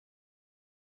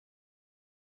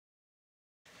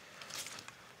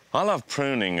I love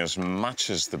pruning as much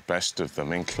as the best of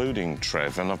them, including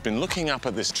Trev, and I've been looking up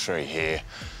at this tree here,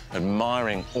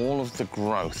 admiring all of the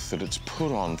growth that it's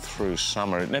put on through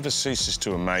summer. It never ceases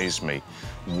to amaze me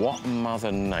what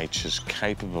Mother Nature's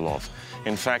capable of.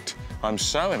 In fact, I'm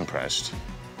so impressed,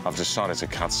 I've decided to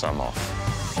cut some off.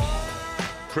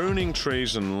 Pruning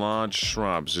trees and large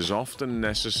shrubs is often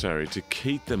necessary to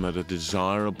keep them at a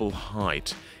desirable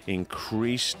height,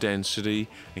 increase density,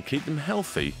 and keep them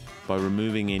healthy by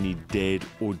removing any dead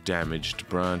or damaged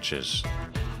branches.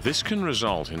 This can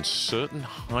result in certain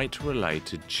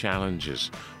height-related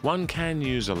challenges. One can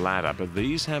use a ladder, but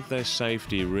these have their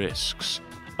safety risks.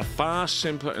 A far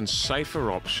simpler and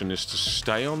safer option is to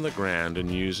stay on the ground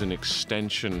and use an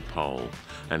extension pole.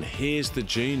 And here's the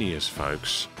genius,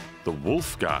 folks. The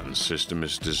Wolfgarten system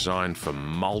is designed for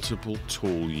multiple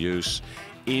tool use,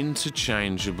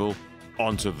 interchangeable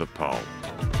onto the pole.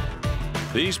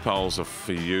 These poles are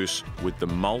for use with the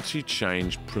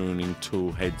multi-change pruning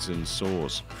tool heads and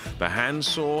saws. The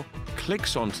handsaw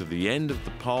clicks onto the end of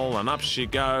the pole and up she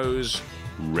goes,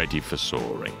 ready for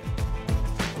sawing.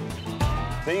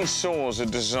 These saws are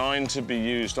designed to be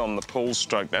used on the pull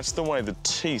stroke. That's the way the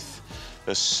teeth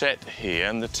are set here,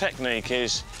 and the technique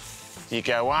is you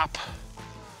go up,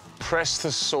 press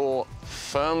the saw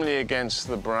firmly against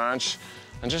the branch,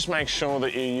 and just make sure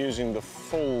that you're using the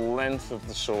full length of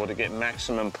the saw to get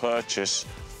maximum purchase.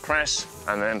 Press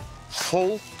and then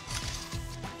pull.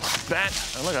 That,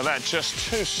 and look at that,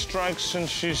 just 2 strokes and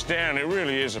she's down. It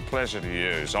really is a pleasure to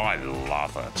use. I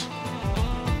love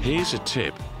it. Here's a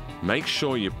tip. Make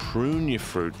sure you prune your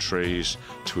fruit trees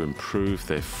to improve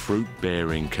their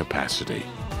fruit-bearing capacity.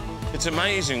 It's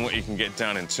amazing what you can get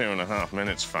done in 2.5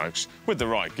 minutes, folks, with the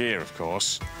right gear, of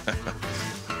course.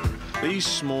 These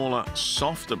smaller,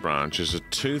 softer branches are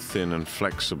too thin and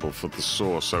flexible for the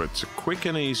saw, so it's a quick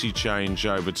and easy change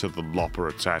over to the lopper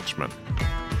attachment.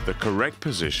 The correct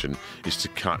position is to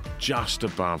cut just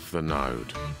above the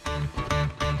node.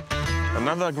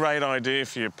 Another great idea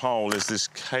for your pole is this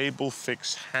cable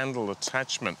fix handle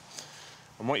attachment.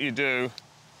 And what you do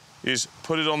is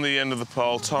put it on the end of the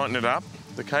pole, tighten it up.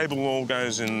 The cable all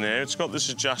goes in there. It's got this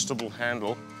adjustable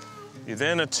handle. You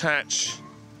then attach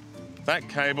that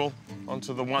cable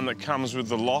onto the one that comes with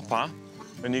the lopper,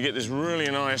 and you get this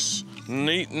really nice,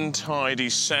 neat and tidy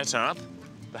setup.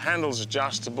 The handle's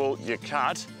adjustable, you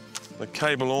cut. The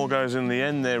cable all goes in the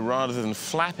end there rather than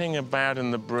flapping about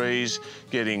in the breeze,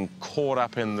 getting caught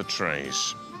up in the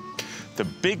trees. The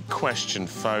big question,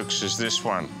 folks, is this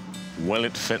one. Will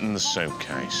it fit in the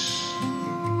suitcase?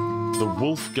 The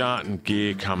Wolfgarten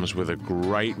gear comes with a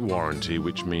great warranty,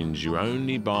 which means you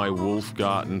only buy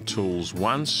Wolfgarten tools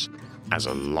once as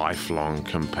a lifelong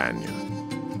companion.